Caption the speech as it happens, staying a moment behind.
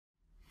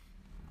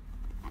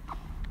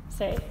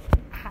So,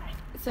 hi.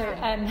 So,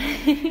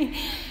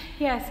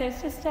 yeah, so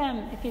it's just,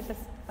 if you just,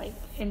 like,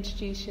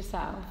 introduce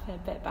yourself, a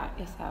bit about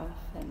yourself,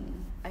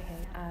 and... Okay,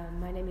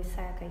 my name is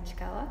Sayaka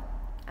Ichikawa.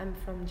 I'm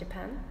from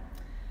Japan.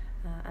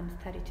 I'm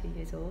 32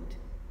 years old.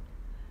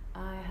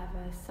 I have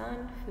a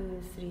son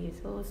who's 3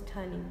 years old,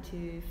 turning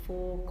to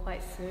 4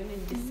 quite soon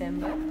in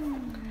December,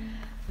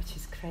 which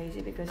is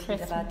crazy because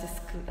he's about to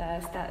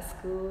start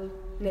school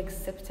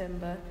next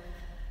September.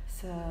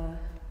 So,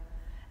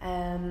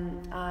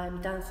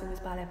 I'm dancing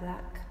with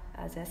Balletblack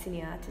as a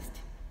senior artist.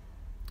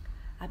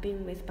 I've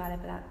been with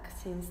Balletblack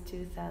since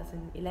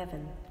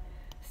 2011,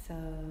 so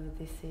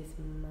this is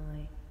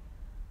my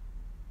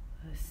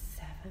 7th.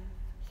 So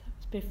it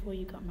was before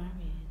you got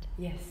married?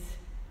 Yes,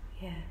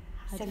 yeah,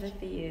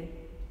 7th year.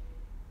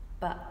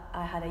 But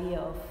I had a year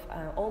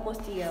off,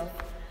 almost a year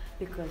off,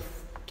 because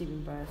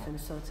giving birth and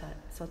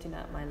sorting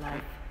out my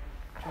life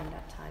during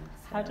that time.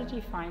 So. How did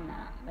you find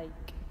that,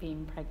 like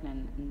being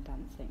pregnant and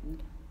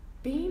dancing?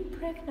 Being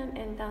pregnant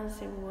and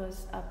dancing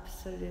was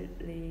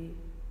absolutely...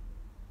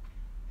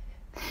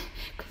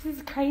 Because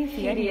it's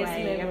crazy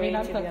anyway. I mean,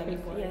 I've got 3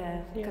 boys.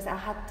 Yeah, because I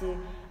had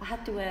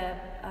to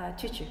wear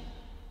tutu,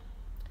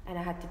 and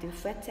I had to do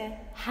fouette.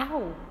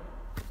 How?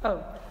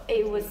 Oh,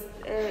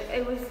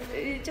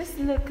 it just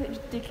looked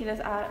ridiculous.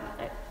 I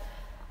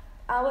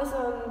was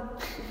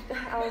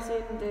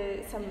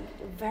in some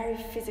very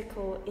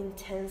physical,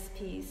 intense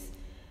piece,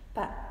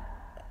 but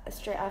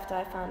straight after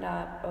I found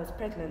out I was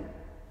pregnant,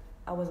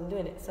 I wasn't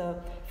doing it. So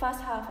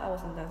first half I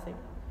wasn't dancing,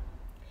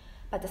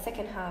 but the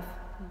second half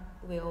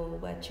we all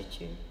wear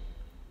tutu,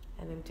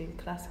 and I'm doing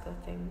classical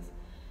things,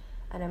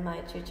 and then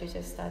my tutu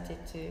just started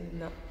to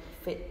not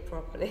fit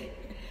properly,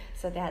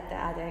 so they had to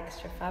add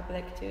extra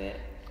fabric to it.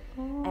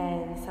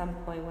 And at some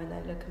point when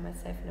I look at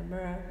myself in the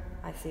mirror,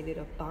 I see a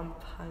little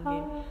bump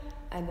hanging,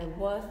 and the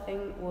worst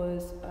thing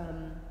was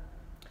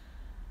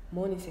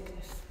morning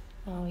sickness.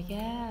 Oh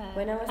yeah.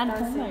 When I was and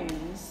dancing,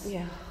 hormones.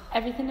 Yeah.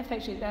 Everything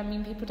affects you. I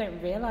mean, people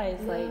don't realise,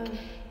 like,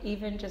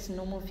 even just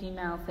normal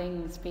female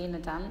things, being a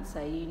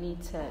dancer, you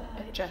need to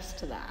adjust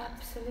to that.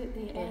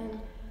 Absolutely. Yeah. And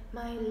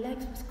my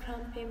legs was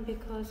cramping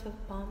because of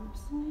bumps.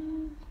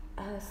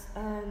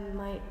 And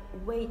my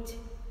weight,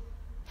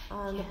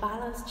 the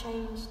balance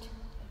changed.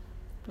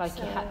 Like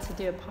so, you had to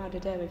do a pas de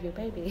deux with your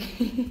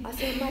baby. I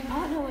said my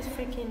partner was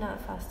freaking out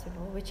first of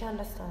all, which is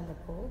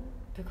understandable,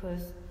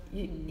 because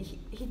he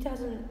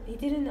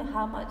didn't know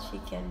how much he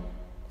can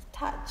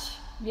touch.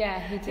 Yeah,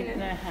 he didn't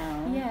know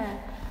how. Yeah.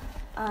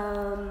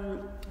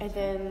 And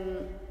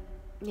then,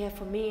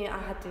 for me, I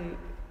had to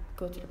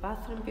go to the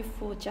bathroom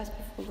just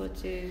before go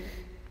to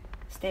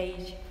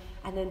stage,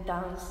 and then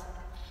dance,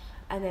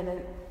 and then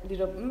a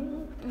little,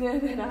 and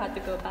then I had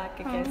to go back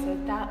again. So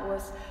that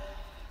was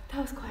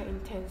quite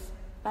intense.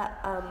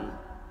 But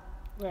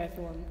were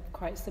everyone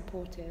quite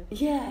supportive?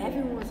 Yeah,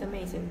 everyone was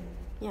amazing.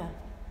 Yeah.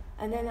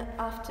 And then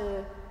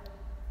after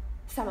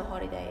summer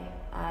holiday,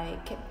 I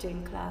kept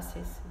doing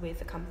classes with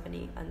the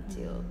company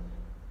until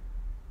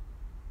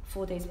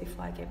 4 days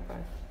before I gave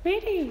birth.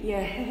 Really?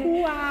 Yeah.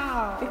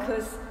 Wow.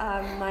 Because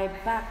my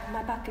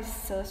back is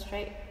so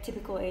straight,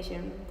 typical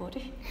Asian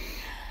body.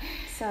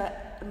 So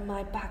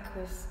my back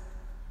was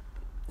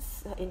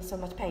in so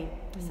much pain,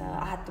 so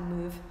I had to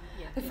move.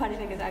 Yeah. The funny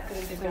thing is I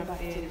couldn't do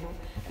gravity anymore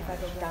if I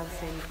was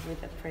dancing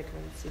with a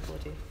pregnancy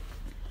body.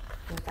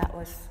 And that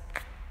was...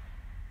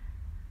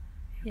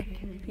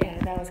 Yeah,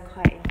 that was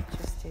quite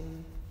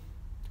interesting.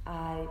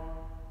 I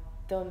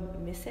don't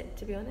miss it,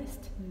 to be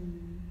honest.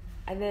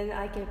 And then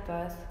I gave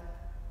birth,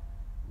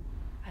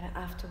 and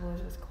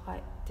afterwards was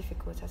quite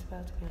difficult as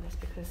well, to be honest,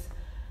 because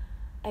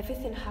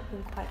everything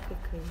happened quite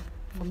quickly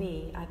for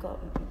me. I got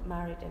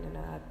married and then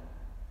I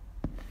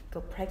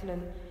got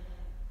pregnant,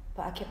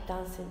 but I kept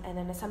dancing, and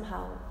then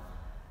somehow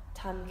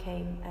time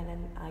came and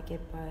then I gave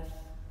birth.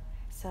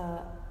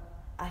 So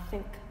I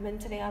think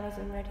mentally I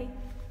wasn't ready.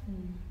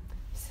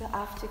 So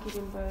after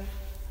giving birth,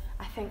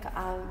 I think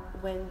I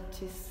went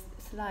to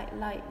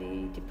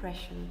slightly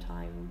depression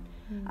time.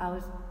 I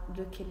was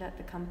looking at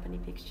the company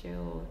picture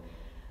or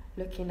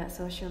looking at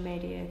social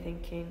media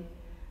thinking,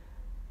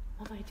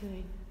 what am I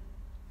doing?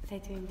 They're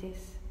doing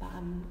this, but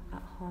I'm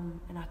at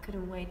home, and I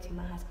couldn't wait till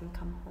my husband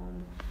come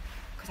home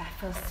because I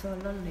felt so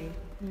lonely.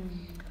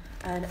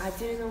 And I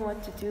didn't know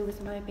what to do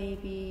with my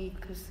baby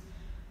because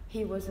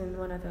he wasn't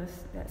one of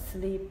those that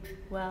sleep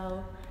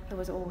well. He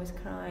was always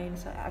crying,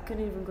 so I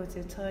couldn't even go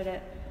to the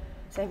toilet.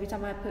 So every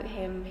time I put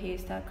him, he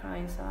started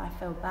crying, so I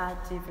felt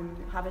bad to even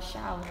have a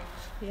shower.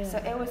 Yeah. So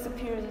it was a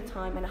period of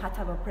time, and I had to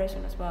have an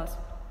operation as well. So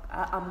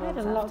you had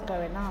a lot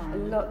going on. A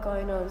lot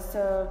going on,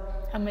 so...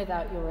 And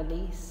without your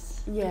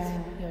release,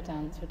 yeah, your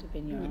dance would have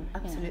been your...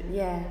 Absolutely,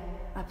 yeah,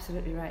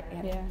 absolutely right,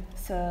 yeah.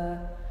 So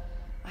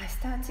I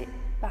started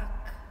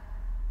back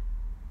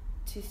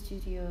to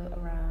studio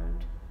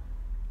around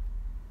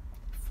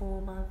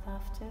 4 months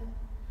after.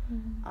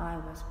 I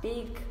was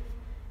big,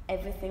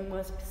 everything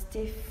was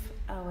stiff,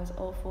 I was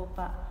awful,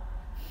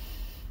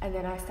 and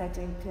then I started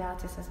doing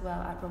Pilates as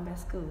well at Romeo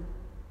School.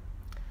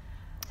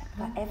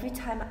 But every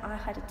time I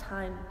had a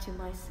time to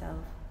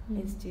myself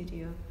in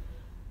studio,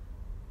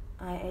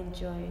 I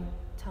enjoy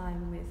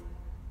time with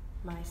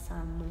my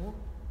son more.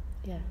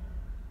 Yeah.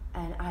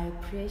 And I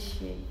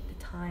appreciate the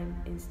time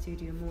in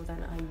studio more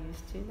than I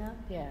used to now.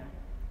 Yeah.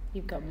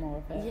 You've got more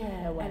of a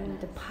awareness.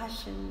 And the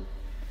passion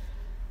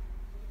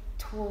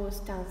towards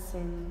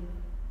dancing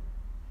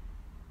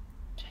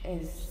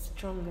is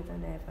stronger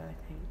than ever, I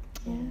think.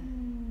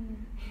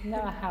 Yeah.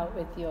 Now how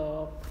with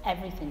your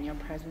everything, your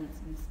presence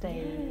on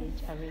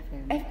stage,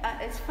 everything.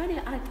 It's funny.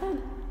 I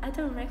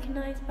don't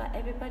recognize, but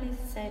everybody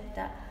said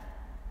that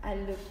I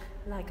look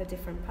like a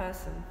different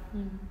person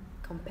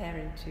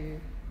comparing to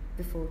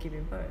before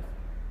giving birth.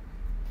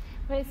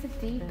 Well, it's a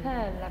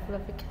deeper level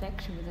of a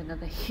connection with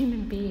another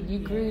human being. You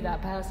grew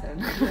that person.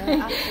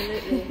 Yeah,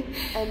 absolutely.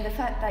 And the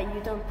fact that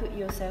you don't put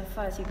yourself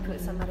first, you put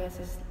somebody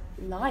else's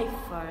life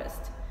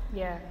first.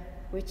 Yeah.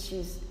 Which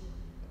is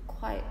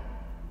quite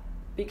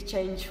big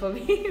change for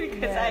me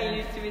because I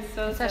used to be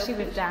so especially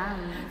selfish. with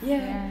dance.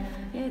 Yeah.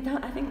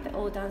 I think that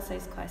all dancer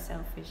is quite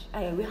selfish.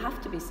 We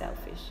have to be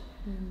selfish,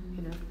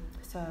 you know.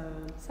 So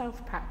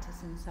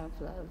self-practice and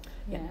self-love.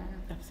 Yeah,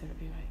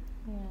 absolutely right.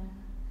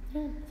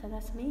 Yeah, so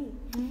that's me.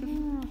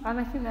 And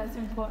I think that's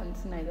important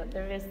to know that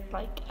there is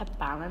like a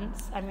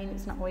balance. I mean,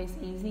 it's not always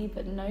easy,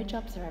 but no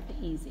jobs are ever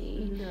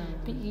easy. No.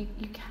 But you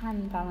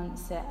can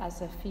balance it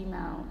as a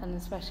female, and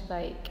especially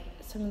like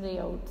some of the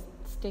old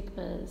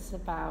stigmas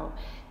about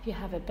if you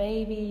have a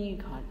baby, you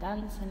can't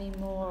dance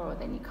anymore, or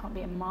then you can't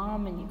be a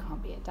mom and you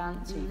can't be a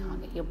dancer, you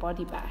can't get your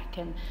body back.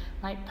 And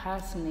like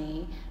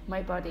personally,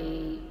 my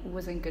body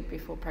wasn't good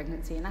before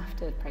pregnancy and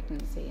after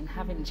pregnancy and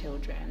having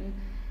children.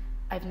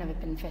 I've never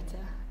been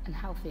fitter and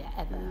healthier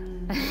ever.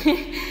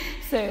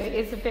 So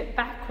it's a bit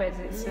backwards.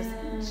 It's just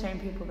showing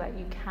people that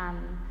you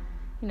can,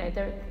 you know,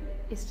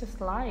 it's just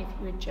life.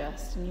 You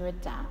adjust and you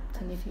adapt,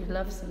 and if you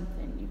love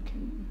something, you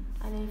can.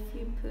 And if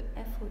you put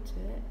effort to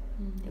it,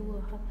 it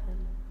will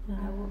happen.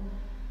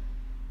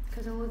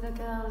 Because all the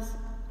girls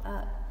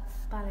at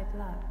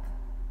Balletblack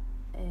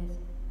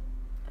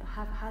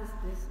has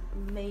this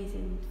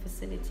amazing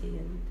facility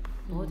and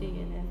body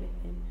and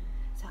everything.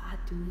 So I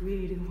had to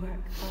really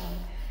work hard.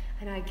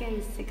 And I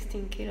gained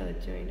 16 kilos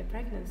during the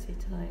pregnancy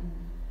time.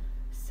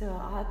 So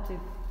I had to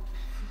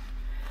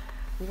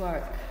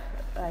work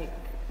like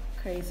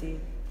crazy.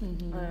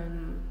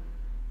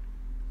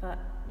 But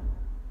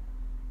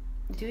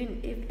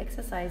doing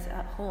exercise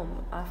at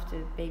home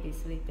after baby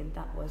sleeping,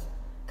 that was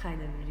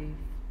kind of relief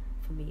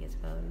for me as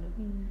well,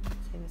 you know.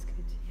 So it was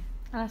good,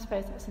 And I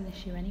suppose that's an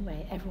issue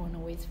anyway. Everyone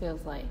always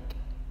feels like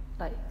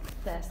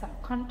they're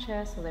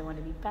self-conscious, or they want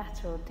to be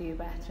better or do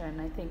better.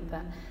 And I think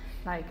that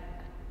like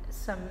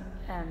some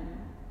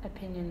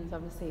opinions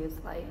obviously is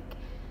like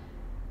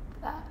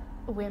that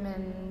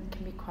women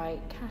can be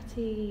quite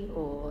catty,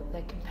 or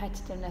their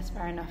competitiveness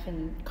fair enough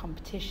in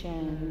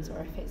competitions, or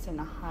if it's in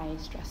a high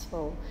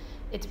stressful,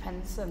 it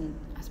depends on,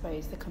 I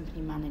suppose, the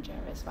company manager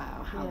as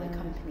well, how the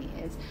company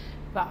is.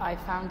 But I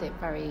found it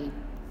very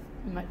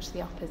much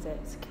the opposite.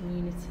 It's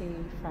community,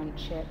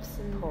 friendship,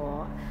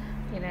 support,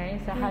 you know.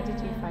 So how did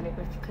you find it?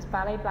 Because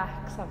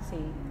Balletblack's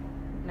obviously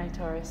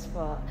notorious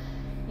for,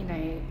 you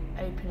know,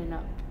 opening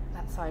up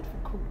that side for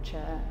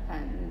culture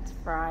and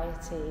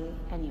variety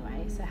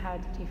anyway. So how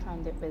did you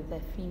find it with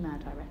the female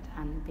director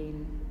and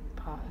being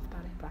part of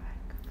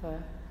Balletblack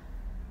for?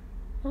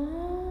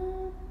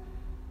 Well,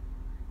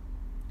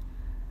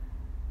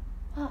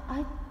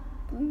 I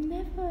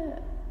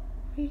never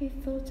really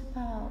thought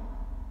about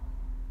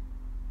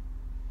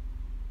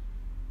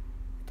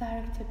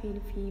director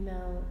being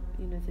female,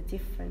 you know, the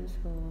difference,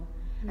 or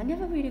I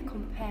never really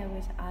compare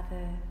with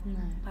other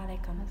ballet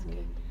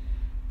companies.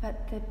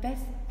 But the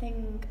best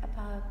thing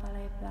about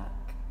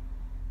Balletblack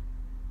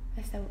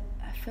is that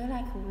I feel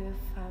like we're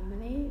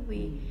family.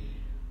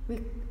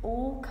 We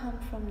all come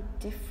from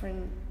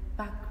different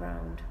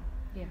background.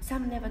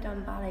 Some never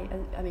done ballet.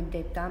 I mean,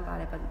 they've done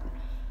ballet, but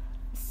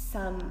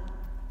some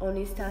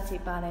only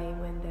started ballet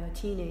when they were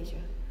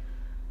teenager,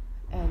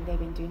 and they've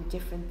been doing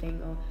different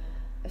things. Or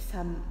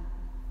some,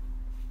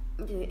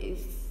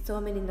 it's so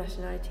many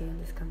nationalities in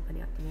this company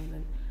at the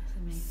moment.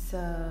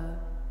 So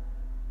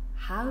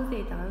how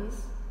they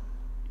dance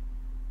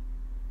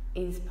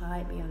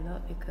inspired me a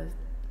lot, because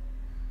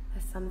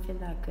that's something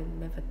that I could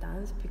never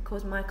dance,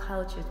 because my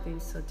culture has been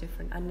so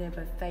different. I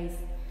never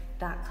faced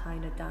that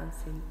kind of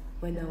dancing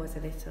when I was a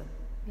little.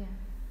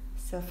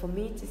 So for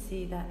me to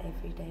see that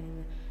every day,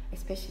 and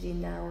especially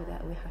now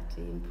that we have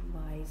to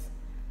improvise,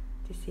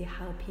 to see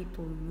how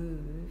people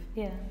move,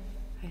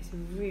 it's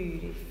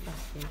really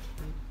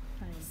fascinating.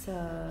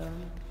 So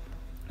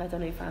I don't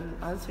know if I'm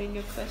answering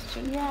your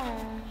question.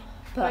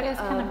 But it's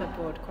kind of a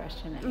broad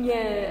question.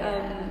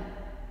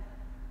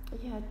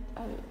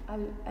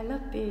 I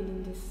love being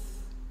in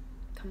this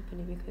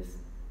company because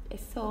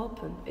it's so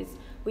open.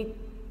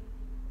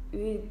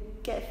 We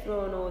get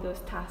thrown all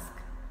those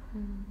tasks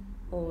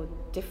or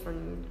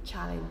different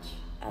challenge,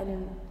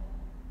 and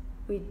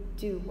we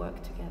do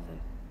work together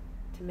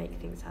to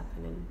make things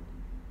happen, and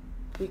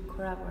we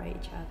collaborate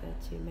each other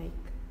to make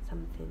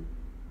something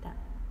that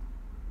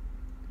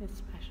is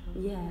special.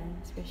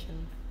 Special.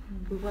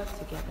 we work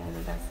together,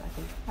 and that's, I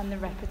think. And the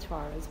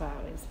repertoire as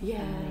well is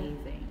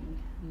amazing,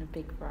 and a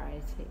big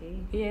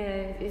variety.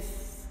 Yeah,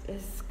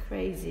 it's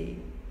crazy.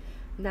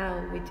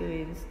 Now we're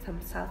doing some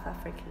South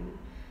African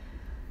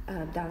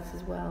dance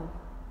as well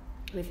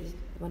with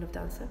one of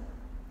dancer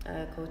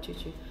called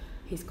Chuchu.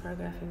 He's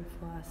choreographing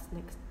for us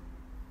next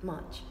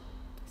March,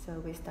 so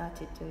we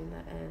started doing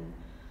that,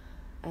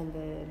 and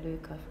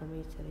Luca from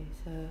Italy.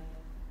 So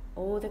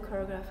all the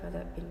choreographers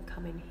that have been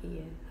coming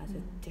here has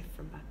a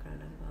different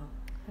background as well.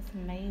 That's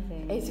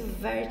amazing. It's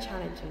very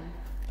challenging.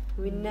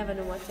 We never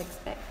know what to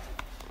expect,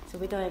 so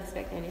we don't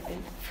expect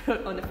anything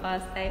on the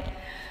first day.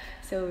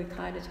 So we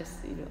kind of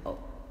just,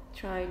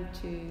 trying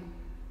to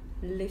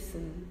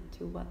listen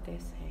to what they're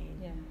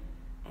saying,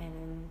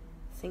 and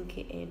sink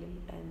it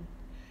in, and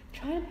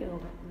try to be as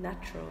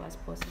natural as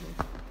possible.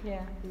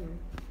 Yeah.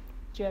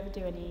 Do you ever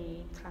do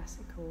any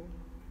classical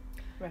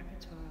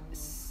repertoire?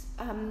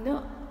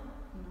 Not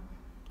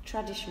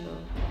traditional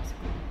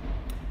classical.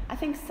 I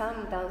think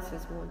some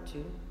dancers want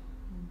to,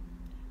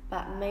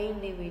 but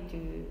mainly we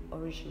do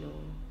original.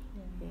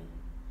 Yeah.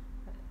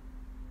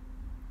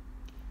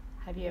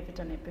 Have you ever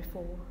done it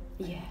before?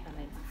 Yeah.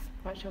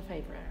 What's your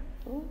favourite?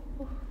 Oh,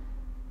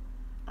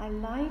 I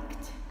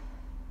liked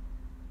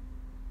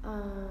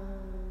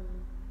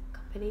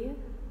Campania.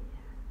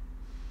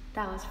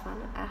 That was fun.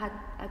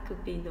 I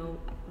could be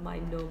my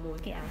normal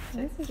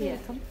character. This is really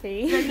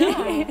comfy.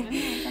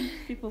 Some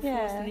people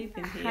fall asleep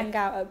in here. Hang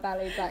out at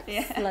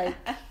Balletblack, like.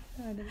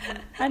 I don't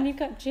know. And you've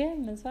got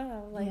gym as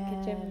well,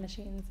 like gym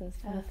machines and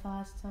stuff. For the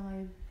first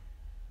time.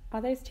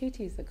 Are those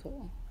tutus that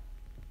cool?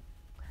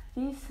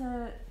 These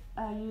are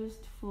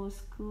used for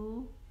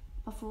school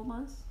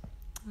performance.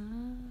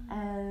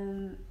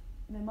 And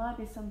there might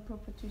be some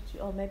proper tutu,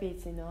 or maybe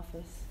it's in the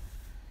office,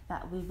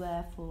 that we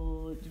wear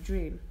for the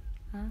dream.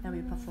 That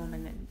we perform,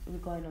 and we're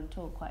going on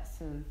tour quite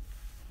soon.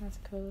 That's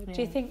cool. Yeah.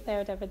 Do you think they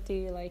would ever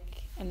do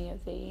like any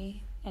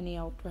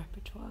old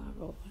repertoire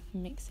or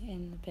mix it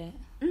in a bit?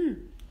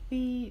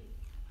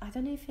 I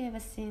don't know if you ever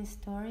seen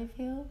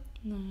Storyville.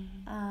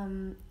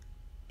 No.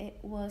 It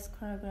was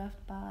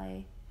choreographed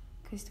by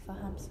Christopher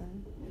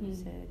Hampson,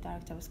 who's the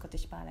director of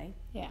Scottish Ballet.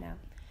 Yeah. Now,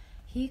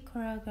 he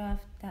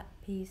choreographed that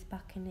piece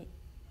back in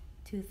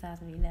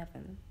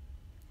 2011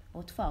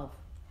 or 12.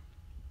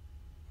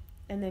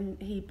 And then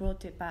he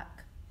brought it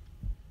back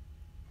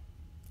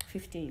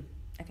 15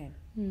 again.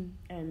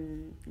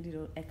 And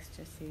little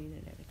extra scene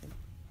and everything.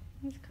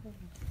 That's cool.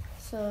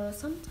 So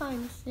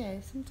sometimes we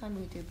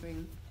do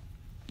bring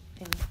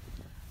things.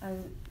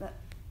 And that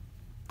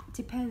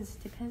depends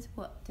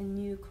what the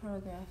new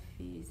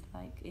choreography is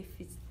like. If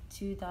it's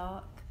too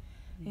dark,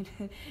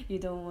 you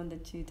don't want the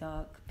too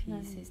dark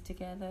pieces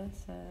together.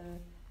 So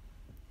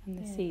and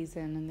the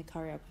season and the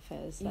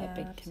choreographers, that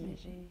big absolutely.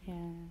 committee.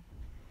 Yeah.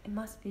 It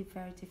must be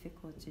very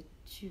difficult to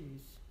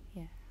choose.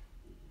 Yeah.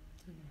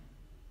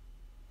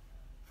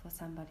 For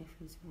somebody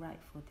who's right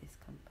for this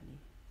company.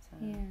 So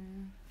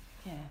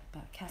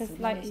but Cassie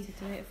managed to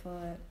do it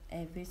for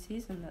every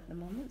season at the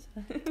moment.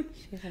 So.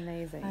 She's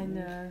amazing. I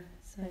know,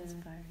 so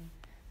inspiring.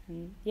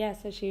 And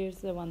so she was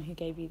the one who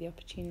gave you the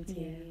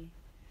opportunity.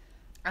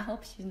 Yeah. I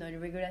hope she's not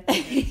regretting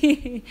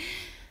it.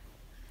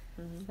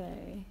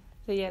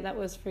 So that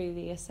was through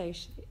the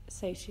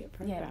associate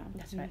program. Yeah,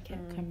 that's right. You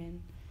kept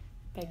coming,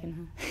 begging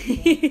her.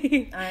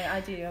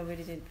 I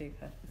really did beg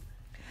her,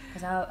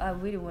 because I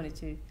really wanted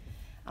to.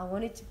 I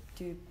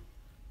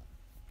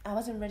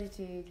wasn't ready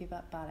to give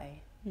up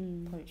ballet,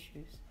 point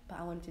shoes, but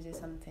I wanted to do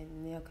something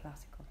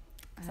neoclassical.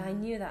 Because I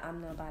knew that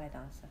I'm not a ballet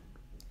dancer,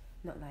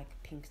 not like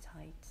pink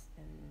tights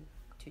and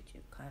tutu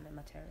kind of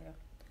material.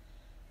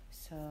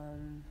 So,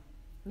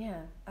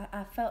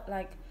 I felt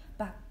like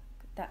back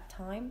that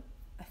time,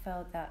 I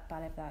felt that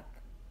Balletblack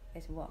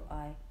is what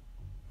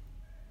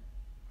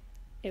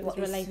it was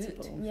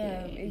relatable.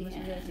 It was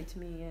related to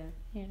me.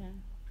 Yeah.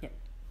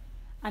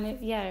 And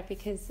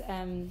because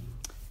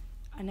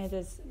I know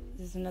there's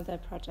another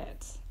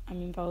project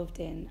I'm involved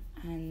in,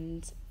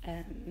 and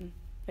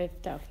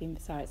with Delphine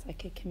Bassar, it's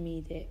like a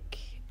comedic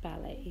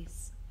ballet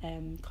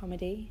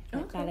comedy,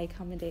 ballet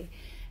comedy,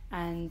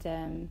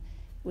 and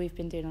we've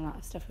been doing a lot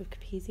of stuff with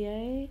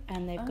Capezio,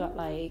 and they've got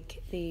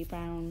like the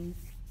brown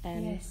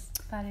ballet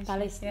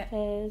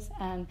slippers,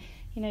 and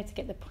to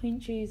get the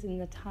pointe shoes and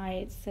the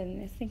tights,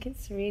 and I think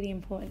it's really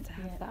important to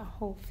have that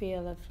whole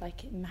feel of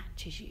like it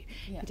matches you.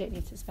 You don't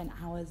need to spend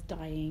hours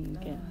dyeing,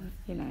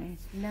 and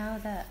Now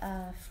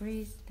that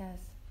Freeze does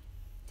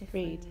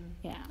different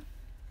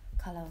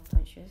colour of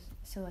pointe shoes,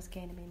 so was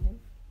Gainer Minden.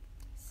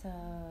 So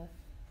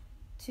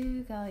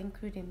two girls,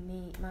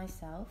 including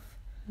myself,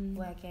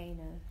 wear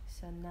Gainer.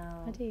 So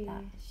now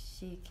that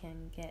she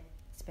can get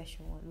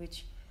special one,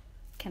 which.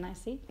 Can I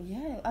see?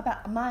 Yeah,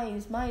 about mine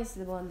is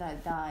the one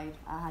that dyed.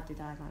 I had to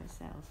dye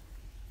myself.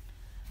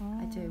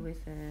 I do it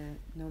with a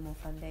normal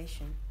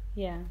foundation.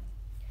 Yeah.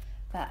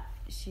 But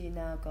she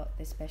now got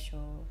the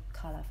special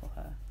colour for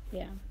her.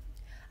 Yeah.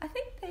 I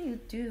think they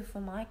do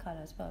for my colour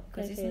as well,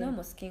 because it's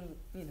normal skin,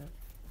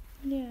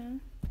 Yeah.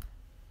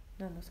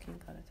 normal skin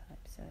colour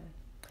type. So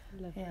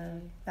Lovely. Yeah,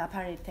 but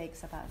apparently it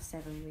takes about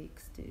 7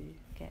 weeks to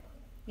get.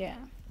 Yeah.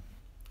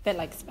 Bit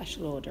like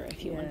special order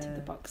if you wanted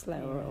the box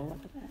lower or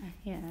whatever.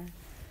 Yeah.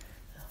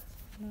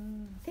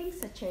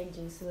 Things are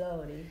changing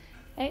slowly.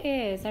 It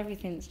is.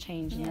 Everything's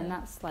changing, and Yeah.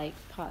 that's like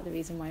part of the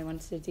reason why I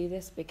wanted to do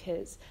this,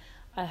 because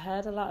I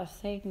heard a lot of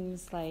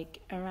things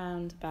like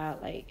around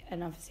about like,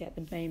 and obviously at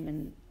the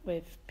moment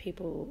with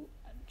people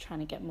trying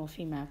to get more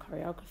female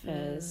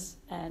choreographers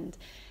and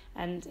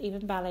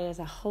even ballet as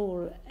a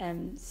whole,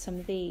 some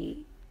of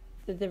the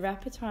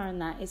repertoire in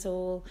that is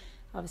all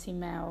obviously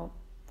male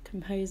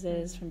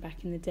composers from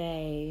back in the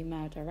day,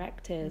 male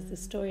directors. The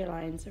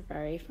storylines are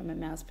very from a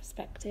male's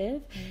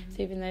perspective.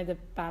 So even though the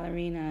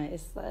ballerina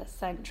is the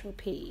central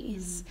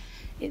piece,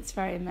 it's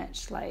very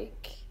much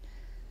like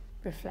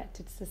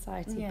reflected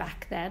society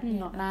back then,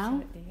 not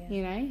now.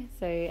 You know.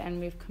 So and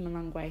we've come a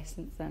long way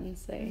since then.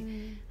 So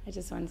I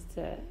just wanted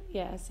to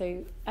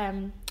so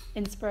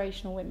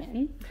inspirational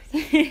women,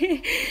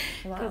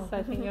 because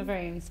I think you're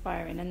very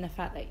inspiring, and the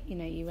fact that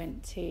you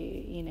went to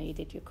you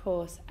did your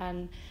course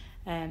and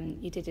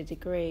you did a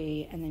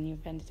degree, and then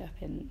you've ended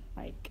up in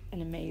like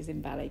an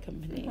amazing ballet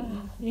company,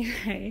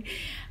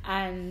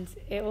 and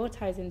it all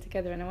ties in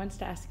together. And I wanted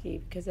to ask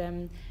you because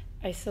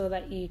I saw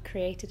that you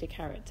created a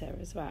character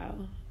as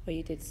well, or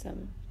you did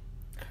some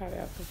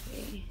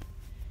choreography.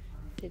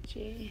 Did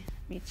you?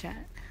 Let me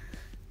check.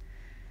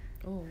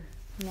 Oh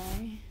No.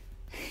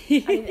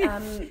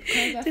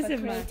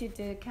 Choreographer created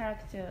the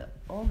character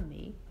on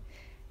me.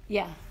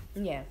 Yeah.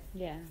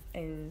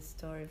 In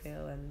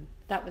Storyville, and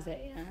that was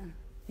it.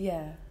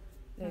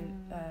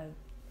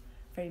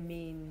 Very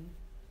mean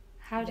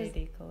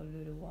lady called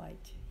Lulu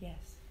White.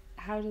 Yes.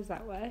 How does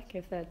that work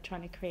if they're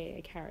trying to create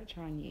a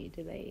character on you?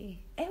 Do they?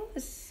 It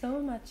was so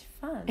much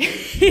fun.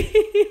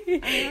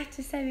 I have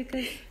to say,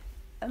 because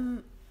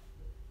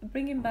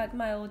bringing back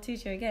my old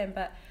teacher again,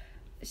 but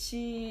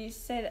she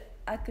said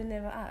I could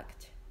never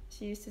act.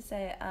 She used to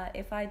say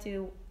if I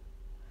do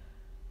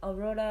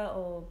Aurora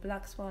or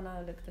Black Swan,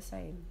 I'll look the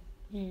same.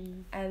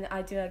 And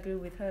I do agree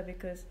with her,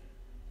 because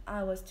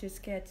I was too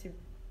scared to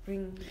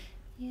bring.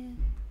 Yeah.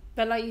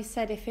 But like you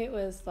said, if it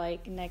was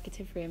like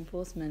negative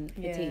reinforcement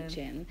for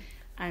teaching,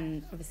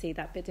 and obviously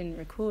that bit didn't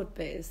record,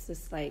 but it's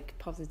just like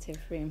positive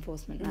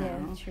reinforcement now.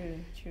 Yeah,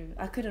 true.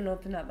 I couldn't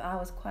open up. I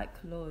was quite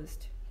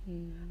closed.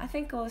 I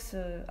think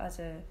also as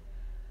a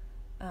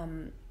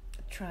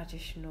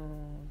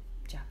traditional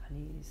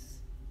Japanese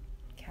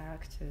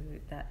character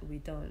that we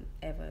don't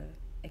ever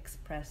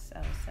express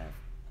ourselves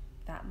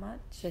that much.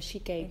 So she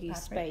gave you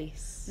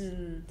space.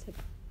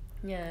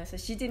 Yeah, so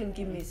she didn't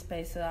give me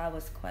space, so I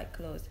was quite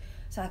closed.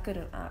 So I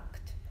couldn't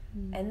act.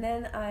 And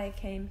then I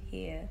came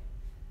here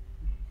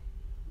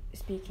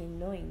speaking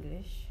no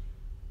English.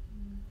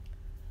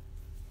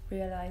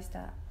 Realized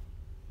that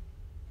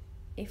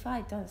if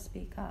I don't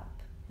speak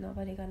up,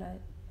 nobody gonna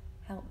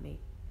help me.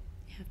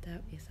 You have to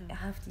help yourself.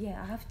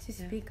 I have to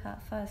speak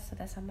up first so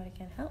that somebody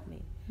can help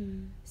me.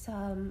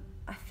 So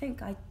I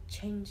think I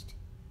changed.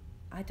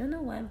 I don't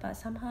know when, but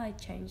somehow I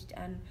changed,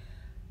 and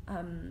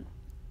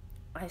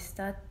I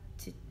started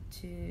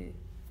to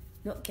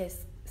not get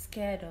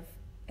scared of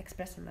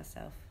expressing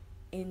myself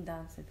in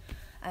dancing.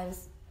 And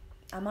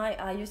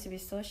I used to be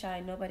so shy.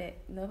 Nobody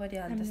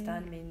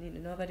understand me.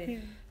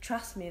 Nobody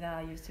trust me that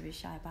I used to be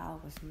shy, but I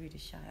was really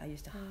shy. I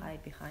used to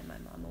hide behind my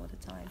mum all the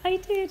time. I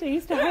did. I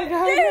used to hide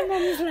behind my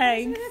mum's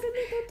legs.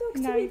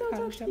 Don't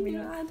talk to me.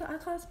 I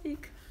can't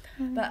speak.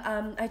 But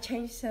I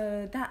changed,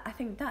 so that I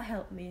think that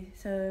helped me.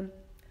 So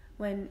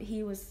when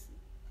he was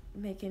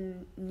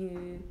making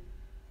new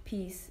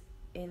piece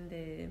in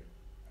the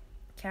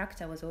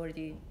character was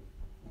already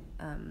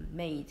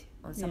made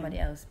on somebody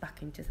else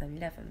back in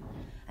 2011,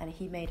 and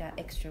he made an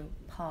extra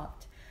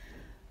part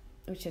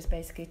which is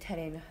basically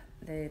telling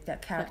the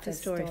character's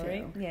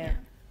story.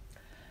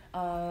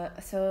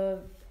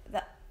 So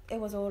that it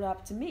was all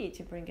up to me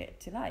to bring it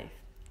to life.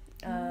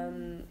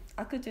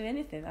 I could do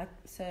anything,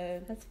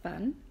 so that's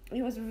fun.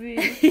 It was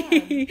really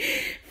fun.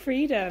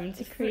 Freedom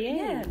to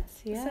create.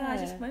 So I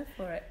just went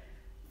for it.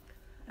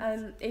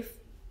 And if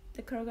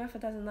the choreographer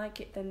doesn't like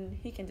it, then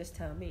he can just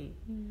tell me,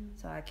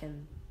 so I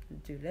can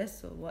do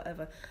less or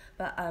whatever.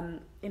 But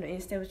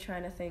instead of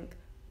trying to think,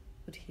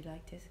 would he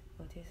like this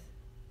or this,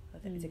 or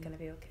is it gonna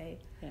be okay?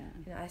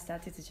 I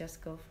started to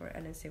just go for it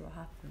and then see what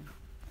happened.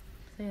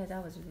 So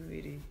that was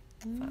really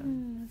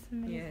fun. That's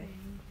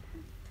amazing.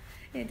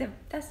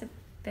 That's the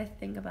best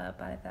thing about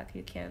Balletblack.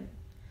 You can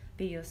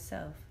be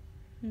yourself,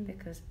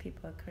 because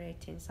people are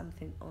creating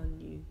something on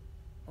you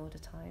all the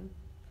time.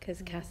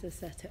 Because Cass has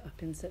set it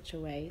up in such a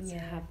way to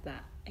have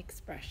that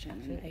expression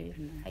and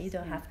openness. You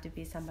don't have to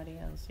be somebody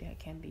else. You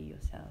can be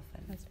yourself.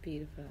 And that's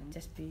beautiful.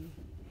 Just be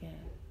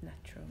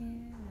natural.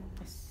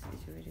 It's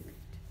really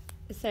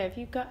good. So have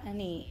you got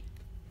any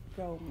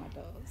role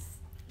models,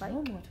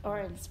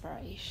 or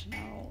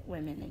inspirational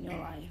women in your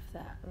life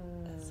that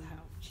has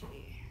helped you?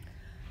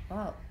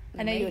 Well,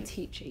 I know your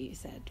teacher, you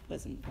said,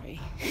 wasn't very.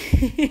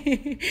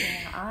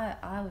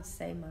 I would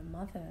say my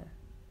mother.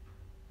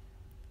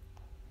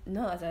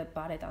 Not as a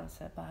ballet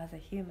dancer, but as a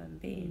human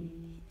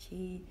being.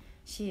 She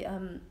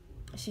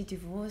she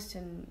divorced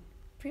and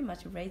pretty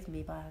much raised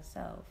me by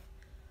herself.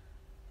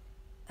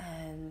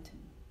 And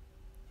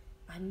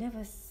I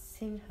never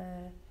seen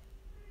her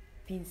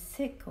being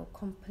sick or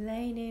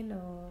complaining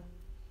or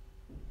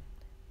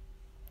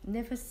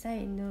never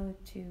saying no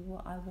to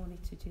what I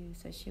wanted to do.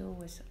 So she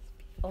always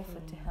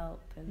offered to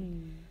help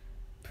and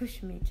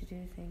push me to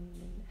do things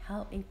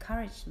and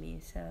encourage me.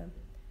 So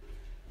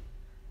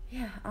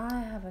yeah, I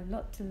have a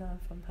lot to learn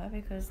from her,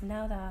 because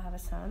now that I have a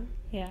son,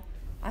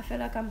 I feel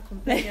like I'm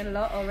complaining a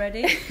lot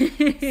already.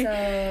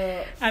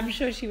 So I'm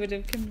sure she would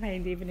have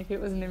complained even if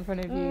it wasn't in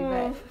front of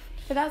you.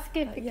 But that's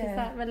good, because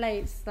that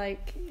relates,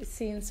 like,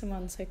 seeing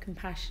someone so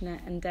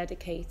compassionate and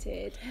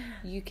dedicated,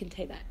 you can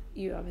take that.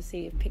 You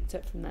obviously have picked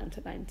up from that and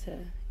took that into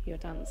your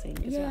dancing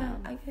as well. Yeah,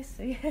 I guess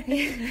so,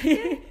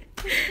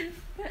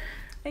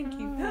 Thank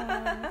you.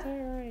 Don't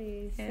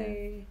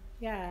worry.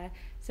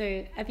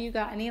 So have you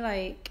got any,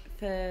 like,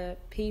 for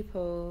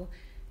people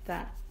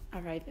that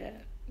are either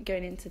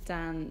going into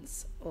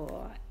dance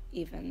or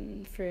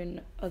even through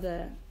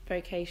other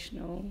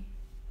vocational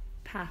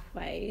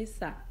pathways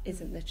that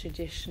isn't the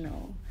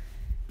traditional,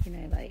 you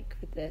know, like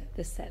with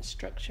the set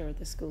structure of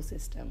the school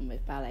system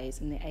with ballets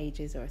and the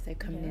ages, or if they're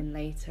coming in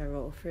later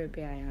or through a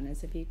BI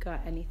honours, have you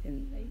got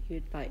anything that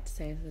you'd like to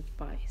say as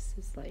advice,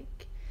 is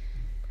like,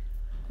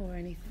 or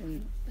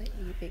anything that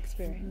you've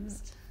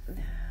experienced?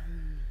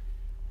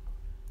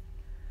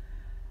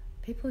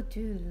 People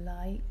do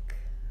like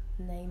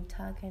name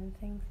tag and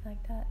things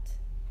like that.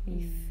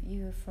 If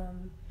you're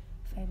from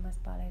famous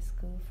ballet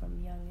school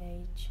from young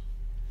age,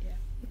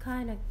 you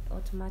kind of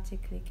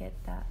automatically get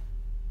that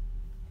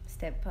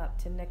step up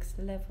to next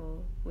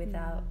level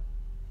without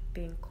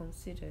being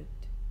considered.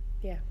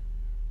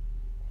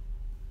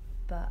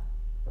 But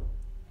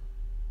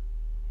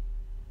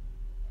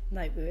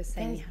like we were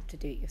saying, you have to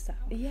do it yourself.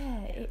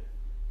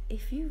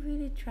 If you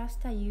really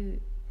trust that you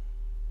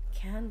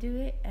can do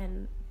it,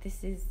 and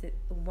this is the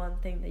one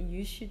thing that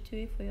you should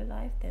do for your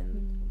life,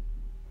 then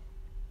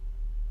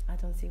I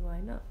don't see why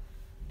not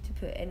to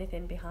put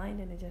anything behind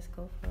and just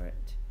go for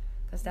it.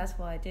 Because that's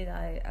what I did.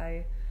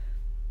 I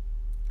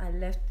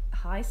left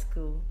high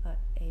school at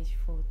age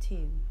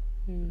 14,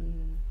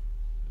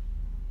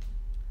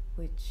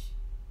 which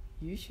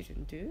you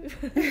shouldn't do.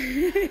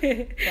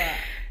 But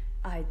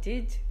I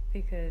did,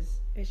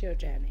 because it's your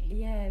journey.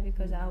 Yeah,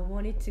 because I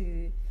wanted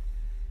to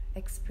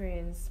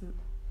experience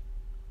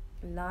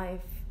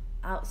life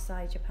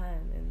outside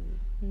Japan,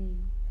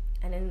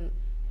 and then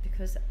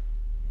because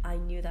I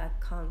knew that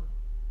I can't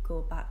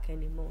go back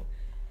anymore,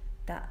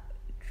 that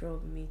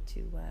drove me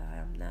to where I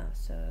am now.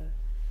 So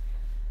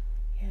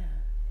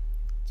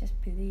just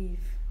believe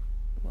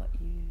what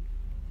you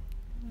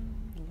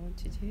want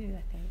to do,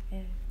 I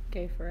think.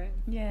 Go for it.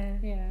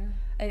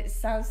 It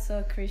sounds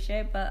so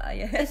cliche, but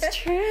it's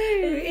true.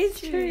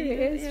 It's true.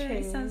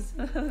 It sounds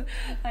so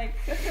like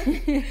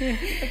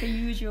like a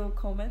usual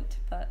comment,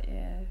 but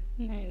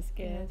no, it's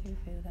good. I do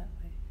feel that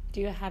way.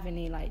 Do you have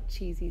any, like,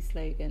 cheesy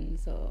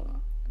slogans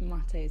or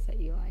mottos that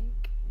you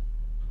like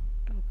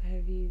or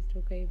have used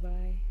or go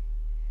by?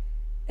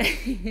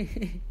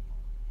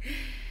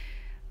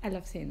 I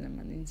love seeing them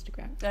on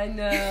Instagram. I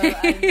know.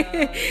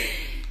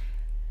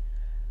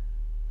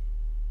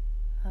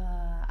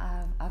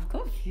 I've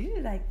got a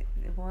few, like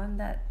the one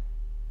that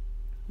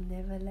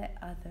never let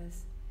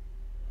others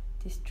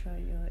destroy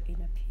your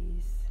inner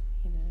peace,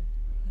 you know.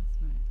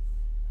 That's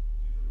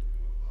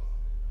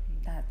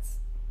nice.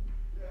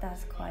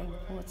 That's quite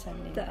important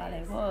in the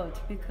ballet world,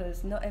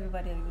 because not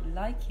everybody would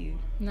like you.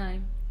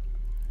 No.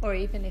 Or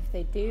even if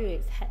they do,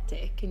 it's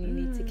hectic and you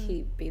need to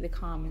be the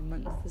calm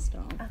amongst the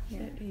storm.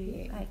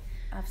 Absolutely. Like,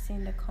 I've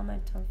seen the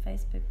comment on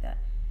Facebook that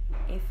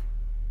if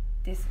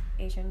this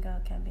Asian girl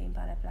can be in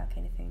Balletblack,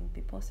 anything would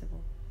be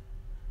possible.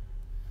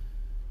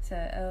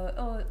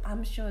 So,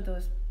 I'm sure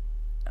those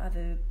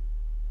other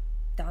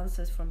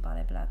dancers from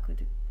Balletblack would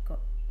have got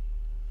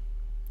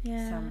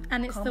some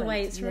and it's the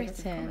way it's negative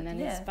written, comment.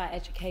 and it's about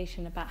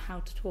education, about how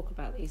to talk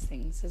about these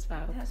things as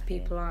well, because Exactly.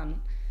 people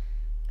aren't,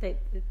 they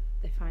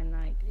find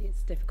like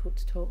it's difficult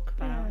to talk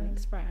about and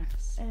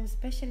express. And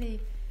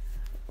especially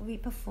we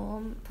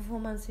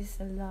performance is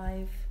a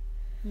live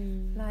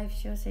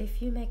show, so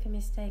if you make a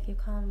mistake you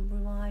can't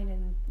rewind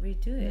and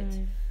redo it.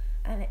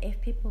 And if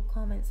people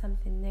comment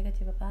something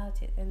negative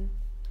about it, then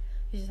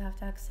you just have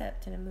to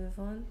accept and move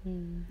on.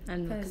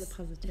 And look at the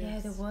positives. Yeah,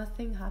 the worst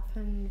thing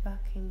happened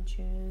back in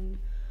June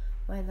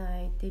when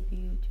I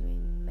debuted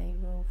doing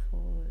main role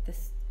for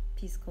this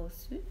piece called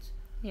Suit.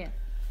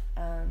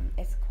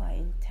 It's quite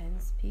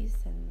intense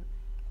piece, and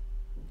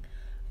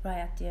right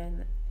at the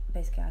end,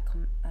 basically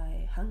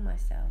I hung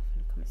myself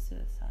and committed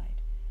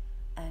suicide,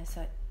 and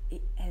so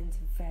it ends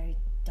very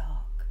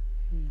dark,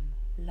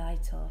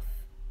 light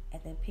off,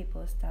 and then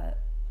people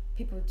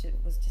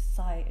was just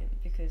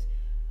silent, because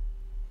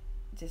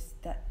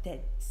just that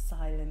dead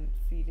silent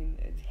feeling,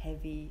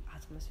 heavy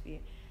atmosphere,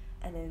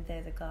 and then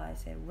there's a guy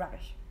saying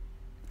rubbish,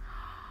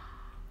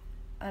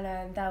 and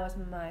then that was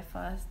my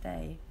first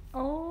day.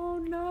 Oh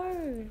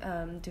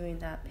no! Doing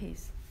that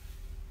piece,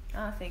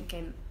 I'm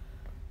thinking,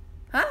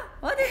 huh?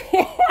 What did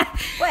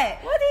wait?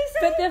 What did he say?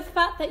 But the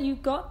fact that you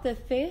got the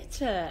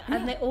theatre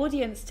and the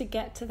audience to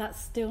get to that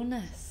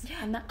stillness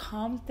and that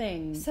calm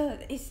thing. So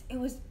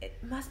it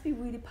must be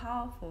really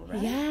powerful,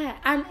 right? Yeah,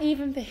 and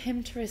even for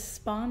him to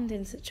respond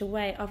in such a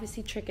way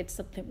obviously triggered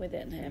something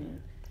within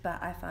him.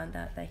 But I found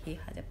out that he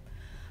had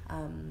a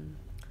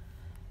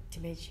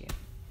dementia,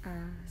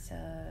 so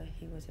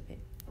he was a bit.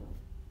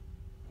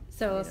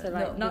 So also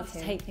like not to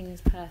take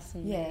things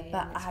personally. Yeah,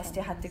 but I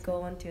still had to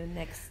go on to the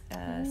next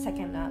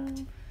second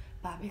act.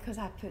 But because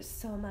I put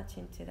so much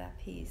into that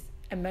piece.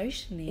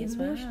 Emotionally as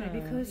well.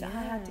 Because I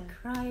had to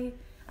cry,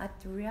 I had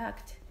to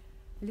react,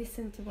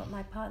 listen to what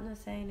my partner's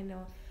saying,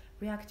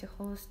 react to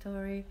whole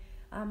story.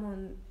 I'm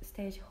on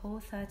stage whole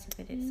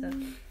 30 minutes, so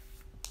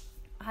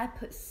I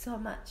put so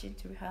much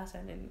into rehearsal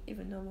and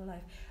even normal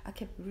life. I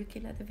kept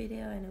looking at the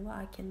video and what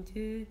I can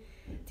do,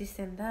 this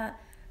and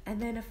that.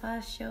 And then the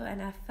first show,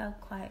 and I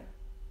felt quite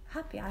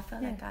happy. I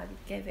felt like I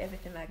gave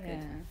everything I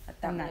could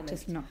at that moment. That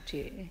just knocked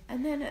you.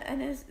 And then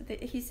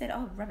he said,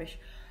 "Oh, rubbish."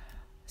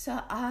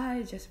 So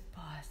I just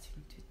burst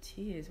into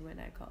tears when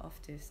I got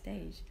off the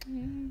stage.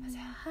 I said,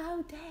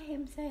 "How dare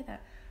him say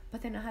that?"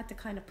 But then I had to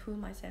kind of pull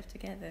myself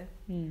together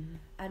and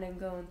then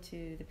go on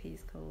to the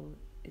piece called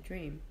 "A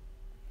Dream."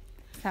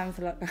 Sounds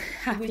a lot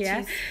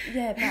happier.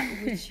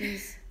 Which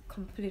is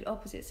complete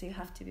opposite. So you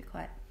have to be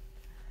quite.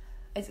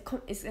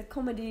 It's a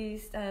comedy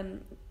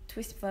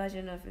twist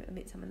version of A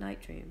Midsummer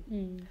Night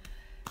Dream.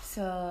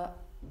 So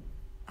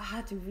I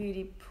had to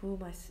really pull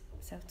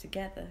myself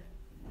together.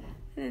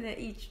 And then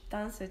each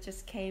dancer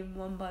just came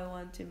one by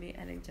one to me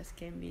and then just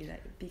gave me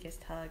like the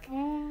biggest hug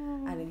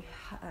and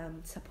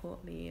then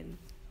support me and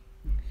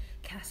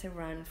cast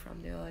around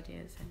from the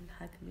audience and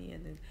hug me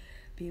and then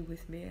be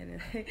with me and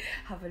then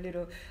have a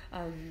little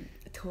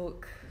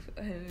talk,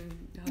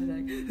 and I was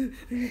like,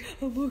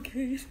 I'm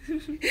okay.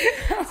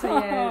 So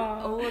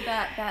all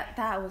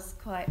that was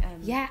quite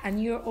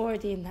and you're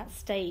already in that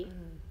state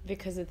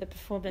because of the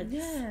performance.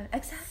 Yeah,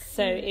 exactly.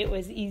 So it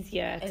was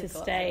easier to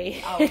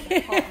stay. I was a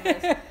hot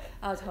mess.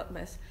 I was a hot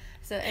mess.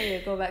 So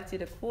anyway, go back to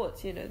the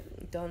quotes.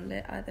 Don't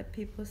let other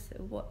people say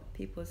what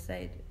people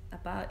say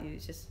about you.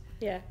 It's just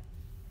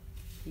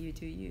you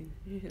do you.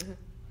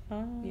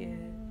 Yeah.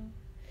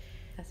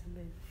 That's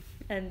amazing.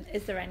 And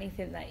is there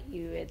anything that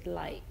you would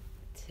like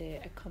to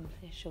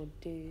accomplish or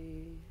do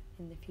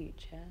in the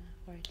future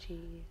or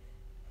achieve?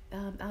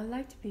 I'd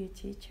like to be a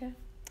teacher.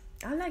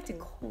 I'd like to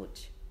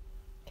coach.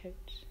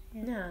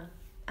 Yeah. No,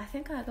 I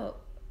think I got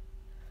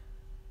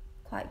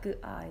quite good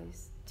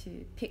eyes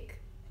to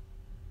pick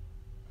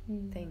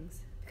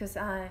things because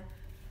I'm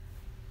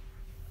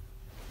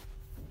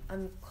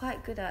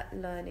quite good at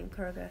learning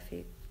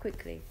choreography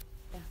quickly.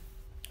 Yeah.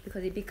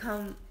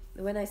 Because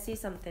when I see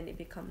something, it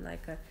become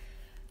like a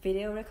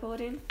video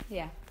recording.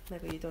 Yeah.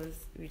 Maybe you don't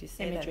really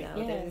say imagery. That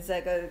now. Yeah. It's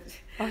like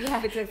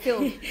it's a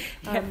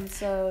film.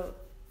 So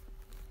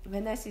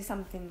when I see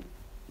something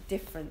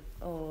different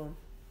or,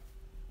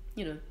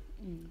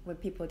 when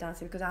people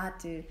dancing, because I had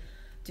to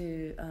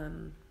do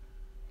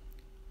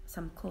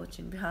some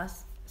coaching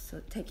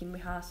taking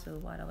rehearsal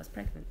while I was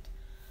pregnant.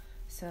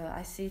 So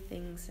I see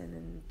things and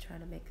then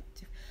trying to make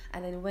it.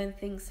 And then when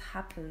things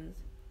happen,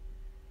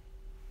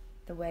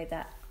 the way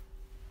that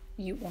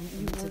you want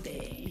them to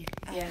be.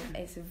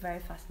 It's very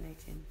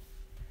fascinating.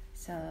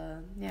 So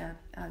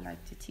I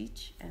like to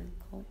teach and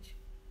coach.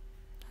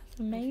 That's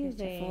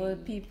amazing for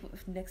people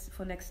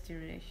for next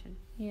generation.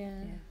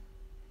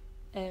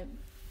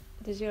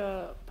 Does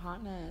your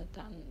partner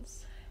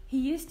dance? He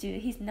used to.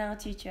 He's now a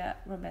teacher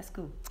at Romance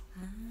School.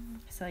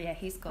 So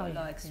he's got a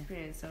lot of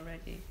experience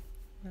already.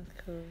 That's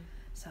cool.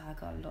 So I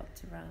got a lot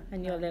to run.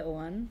 And your little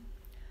one?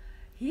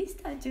 He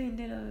started doing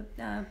little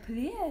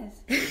pliés.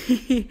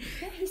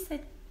 He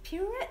said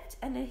pirouette,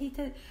 and then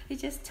he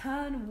just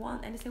turned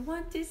one and he said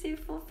 1, 2, 3,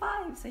 4,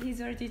 5. So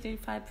he's already doing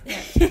 5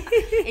 pirouettes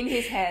in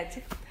his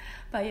head.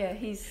 But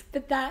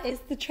But that is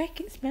the trick.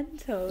 It's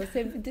mental.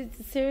 So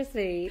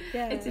seriously,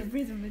 it's a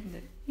rhythm, isn't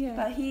it? Yeah.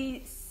 But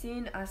he's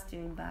seen us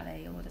doing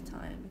ballet all the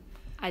time.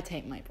 I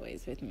take my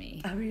boys with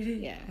me. Oh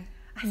really? Yeah.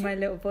 My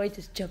little boy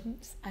just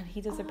jumps and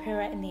he does a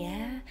pirouette in the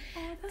air.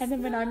 And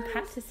then when I'm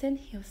practicing,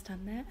 he'll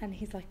stand there and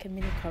he's like a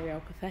mini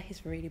choreographer.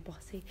 He's really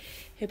bossy.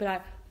 He'll be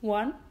like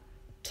 1,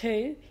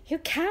 2, he'll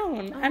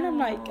count. And I'm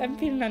like, I'm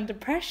feeling under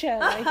pressure.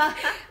 Like,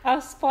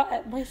 I'll spot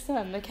at my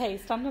son, okay,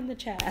 stand on the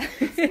chair.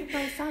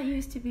 My son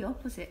used to be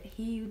opposite.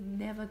 He would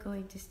never go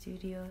into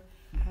studio.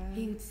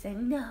 He would say,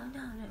 no.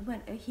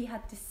 When he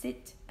had to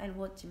sit and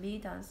watch me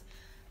dance,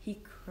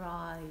 he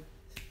cried.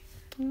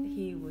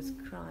 He was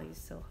crying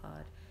so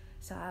hard.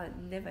 So I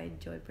never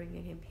enjoyed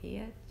bringing him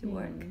here to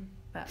work.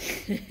 But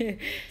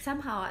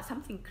somehow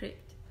something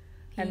clicked.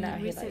 He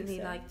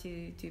recently liked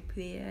to do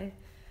plié,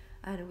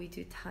 and we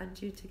do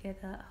tanju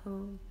together at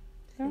home.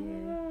 So,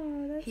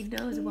 he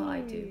knows what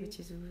I do, which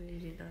is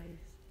really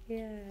nice.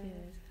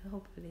 So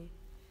hopefully.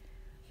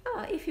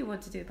 If you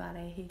want to do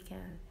ballet, he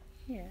can.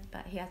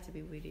 But he has to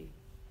be really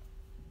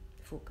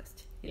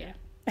focused.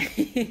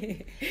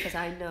 Because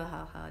I know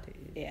how hard it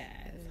is.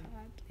 It's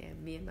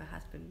hard. Me and my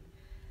husband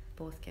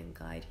both can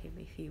guide him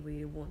if he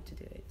really want to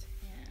do it.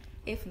 Yeah.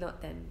 If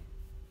not, then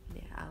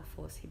I'll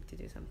force him to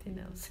do something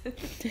else.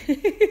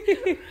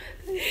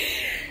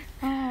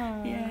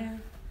 Yeah.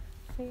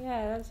 So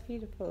that's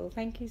beautiful.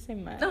 Thank you so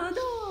much.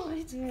 No,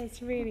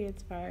 it's really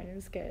inspiring. It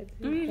was good.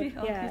 Really?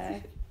 Yeah.